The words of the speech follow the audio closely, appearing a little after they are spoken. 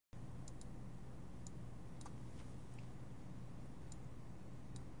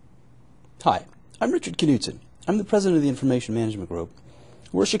Hi, I'm Richard Knudsen. I'm the president of the Information Management Group.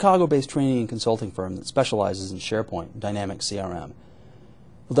 We're a Chicago-based training and consulting firm that specializes in SharePoint and Dynamic CRM.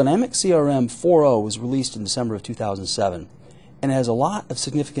 Well, Dynamic CRM 4.0 was released in December of 2007 and it has a lot of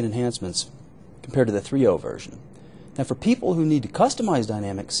significant enhancements compared to the 3.0 version. Now, for people who need to customize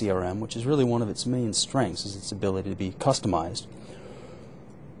Dynamic CRM, which is really one of its main strengths, is its ability to be customized,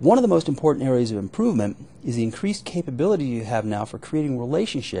 one of the most important areas of improvement is the increased capability you have now for creating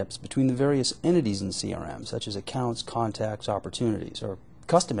relationships between the various entities in CRM, such as accounts, contacts, opportunities, or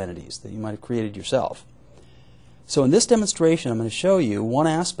custom entities that you might have created yourself. So in this demonstration, I'm going to show you one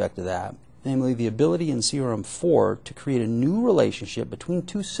aspect of that, namely the ability in CRM 4 to create a new relationship between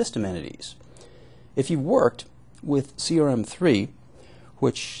two system entities. If you've worked with CRM 3,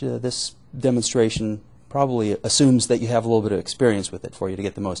 which this demonstration probably assumes that you have a little bit of experience with it for you to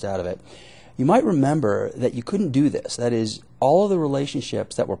get the most out of it, you might remember that you couldn't do this. That is, all of the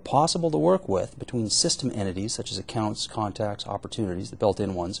relationships that were possible to work with between system entities, such as accounts, contacts, opportunities, the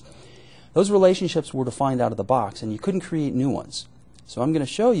built-in ones, those relationships were defined out of the box, and you couldn't create new ones. So I'm going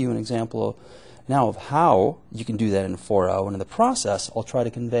to show you an example now of how you can do that in 4.0, and in the process, I'll try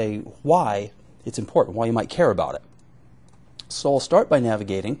to convey why it's important, why you might care about it. So I'll start by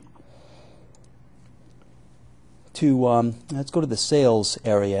navigating to, let's go to the sales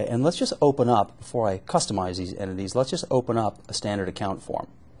area, and let's just open up, before I customize these entities, let's just open up a standard account form.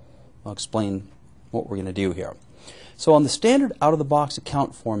 I'll explain what we're going to do here. So on the standard out-of-the-box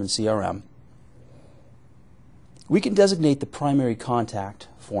account form in CRM, we can designate the primary contact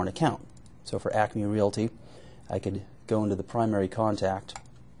for an account. So for Acme Realty, I could go into the primary contact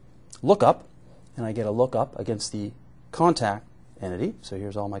lookup, and I get a lookup against the contact entity. So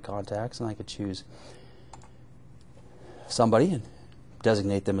here's all my contacts, and I could choose somebody and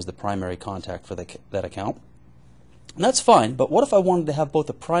designate them as the primary contact for that account. And that's fine, but what if I wanted to have both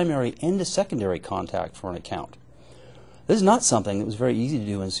a primary and a secondary contact for an account? This is not something that was very easy to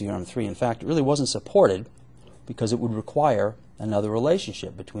do in CRM 3. In fact, it really wasn't supported because it would require another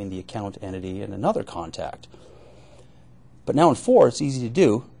relationship between the account entity and another contact. But now in 4, it's easy to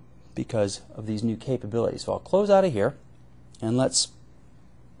do because of these new capabilities. So I'll close out of here, and let's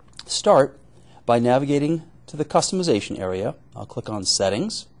start by navigating to the customization area. I'll click on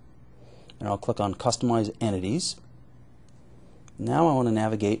Settings, and I'll click on Customize Entities. Now I want to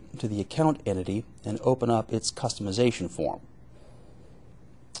navigate to the account entity and open up its customization form.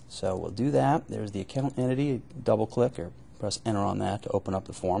 So we'll do that. There's the account entity. Double click or press Enter on that to open up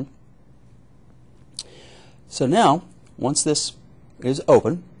the form. So now, once this is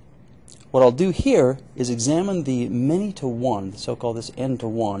open, what I'll do here is examine the many-to-one, the so-called this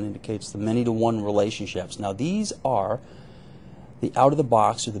N-to-1 indicates the many-to-one relationships. Now these are the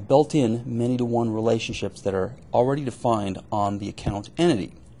out-of-the-box or the built-in many-to-one relationships that are already defined on the account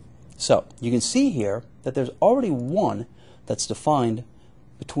entity. So you can see here that there's already one that's defined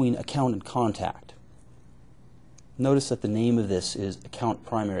between account and contact. Notice that the name of this is account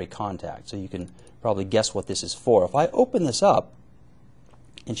primary contact, so you can probably guess what this is for. If I open this up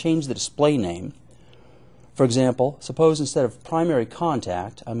and change the display name, for example, suppose instead of primary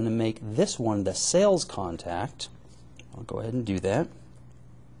contact, I'm going to make this one the sales contact. I'll go ahead and do that.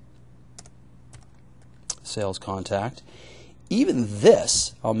 Sales contact. Even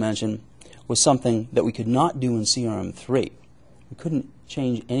this, I'll mention, was something that we could not do in CRM 3. We couldn't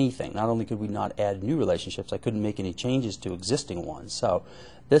change anything. Not only could we not add new relationships, I couldn't make any changes to existing ones. So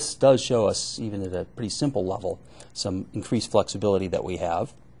this does show us, even at a pretty simple level, some increased flexibility that we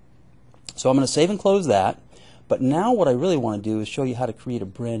have. So I'm going to save and close that. But now what I really want to do is show you how to create a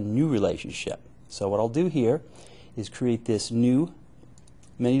brand new relationship. So what I'll do here is create this new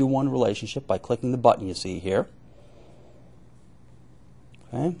many-to-one relationship by clicking the button you see here.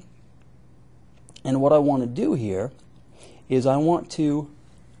 Okay. And what I want to do here is I want to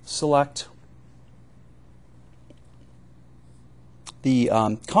select the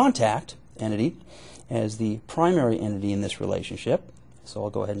contact entity as the primary entity in this relationship. So I'll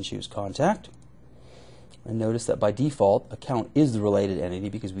go ahead and choose contact. And notice that by default, account is the related entity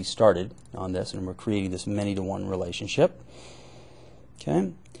because we started on this and we're creating this many-to-one relationship.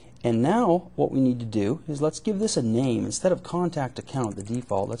 Okay. And now what we need to do is let's give this a name. Instead of contact account, the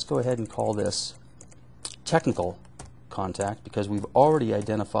default, let's go ahead and call this technical contact because we've already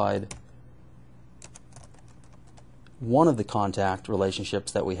identified one of the contact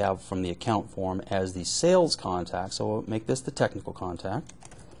relationships that we have from the account form as the sales contact. So we'll make this the technical contact.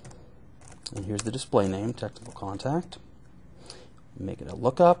 And here's the display name, technical contact. Make it a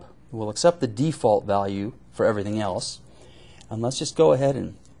lookup. We'll accept the default value for everything else. And let's just go ahead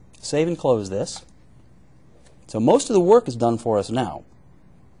and save and close this. So most of the work is done for us now.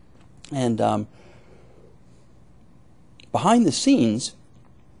 And behind the scenes,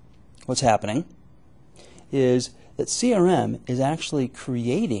 what's happening is that CRM is actually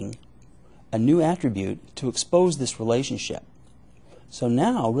creating a new attribute to expose this relationship. So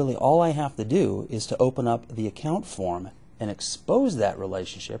now, really, all I have to do is to open up the account form and expose that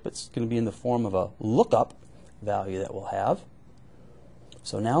relationship. It's going to be in the form of a lookup value that we'll have.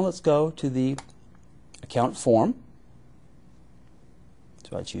 So now let's go to the account form.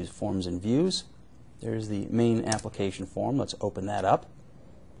 So I choose Forms and Views. There's the main application form. Let's open that up.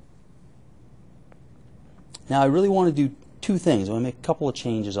 Now I really want to do two things. I want to make a couple of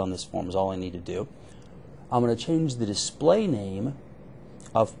changes on this form is all I need to do. I'm going to change the display name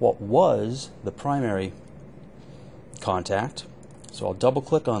of what was the primary contact. So I'll double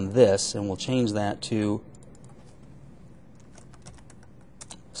click on this and we'll change that to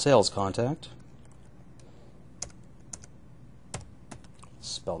sales contact.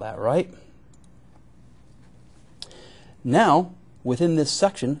 Spell that right. Now, within this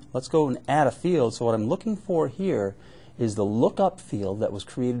section, let's go and add a field. So what I'm looking for here is the lookup field that was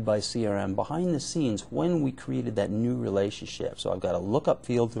created by CRM behind the scenes when we created that new relationship. So I've got a lookup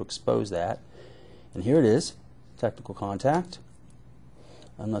field to expose that. And here it is, technical contact.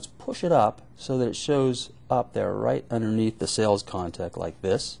 And let's push it up so that it shows up there right underneath the sales contact like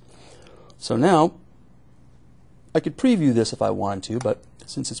this. So now, I could preview this if I wanted to, but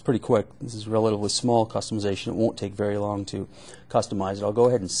since it's pretty quick, this is relatively small customization, it won't take very long to customize it. I'll go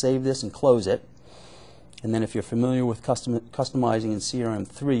ahead and save this and close it. And then if you're familiar with customizing in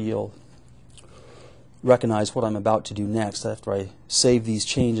CRM3, you'll recognize what I'm about to do next. After I save these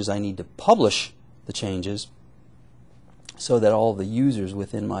changes, I need to publish the changes so that all the users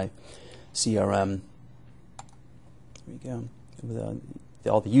within my CRM, there we go,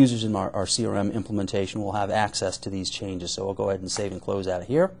 all the users in our CRM implementation will have access to these changes. So I'll go ahead and save and close out of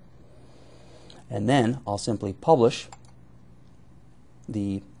here. And then I'll simply publish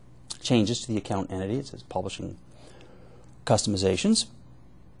the changes to the account entity. It says publishing customizations.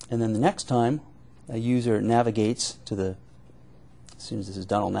 And then the next time a user navigates to the, as soon as this is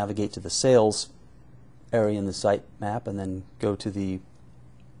done, I'll navigate to the sales area in the site map and then go to the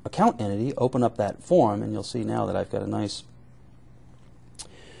account entity, open up that form, and you'll see now that I've got a nice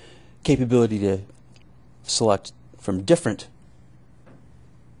capability to select from different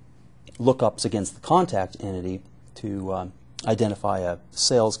lookups against the contact entity to identify a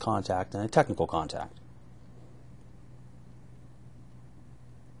sales contact and a technical contact.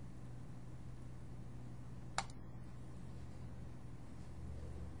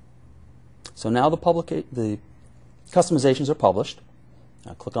 So now the customizations are published.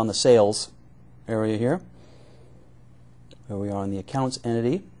 I'll click on the sales area here, where we are in the accounts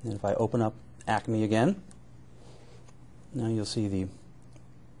entity. And if I open up Acme again, now you'll see the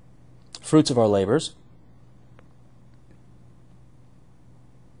fruits of our labors.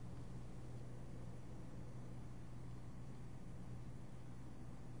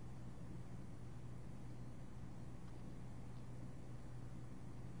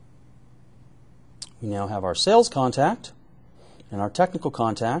 We now have our sales contact and our technical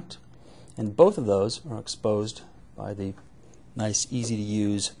contact, and both of those are exposed by the nice, easy to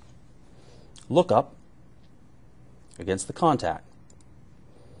use lookup against the contact.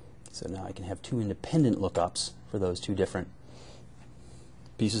 So now I can have two independent lookups for those two different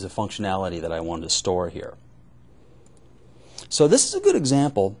pieces of functionality that I wanted to store here. So this is a good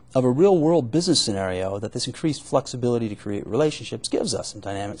example of a real-world business scenario that this increased flexibility to create relationships gives us in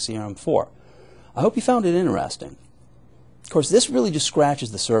Dynamic CRM4. I hope you found it interesting. Of course, this really just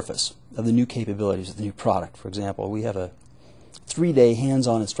scratches the surface of the new capabilities of the new product. For example, we have a 3-day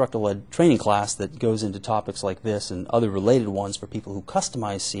hands-on instructor-led training class that goes into topics like this and other related ones for people who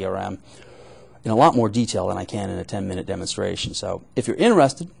customize CRM in a lot more detail than I can in a 10-minute demonstration. So if you're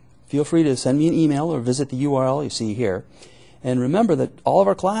interested, feel free to send me an email or visit the URL you see here. And remember that all of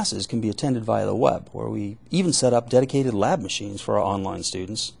our classes can be attended via the web, where we even set up dedicated lab machines for our online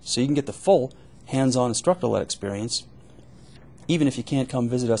students, so you can get the full hands-on instructor-led experience even if you can't come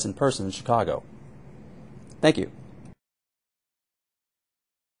visit us in person in Chicago. Thank you.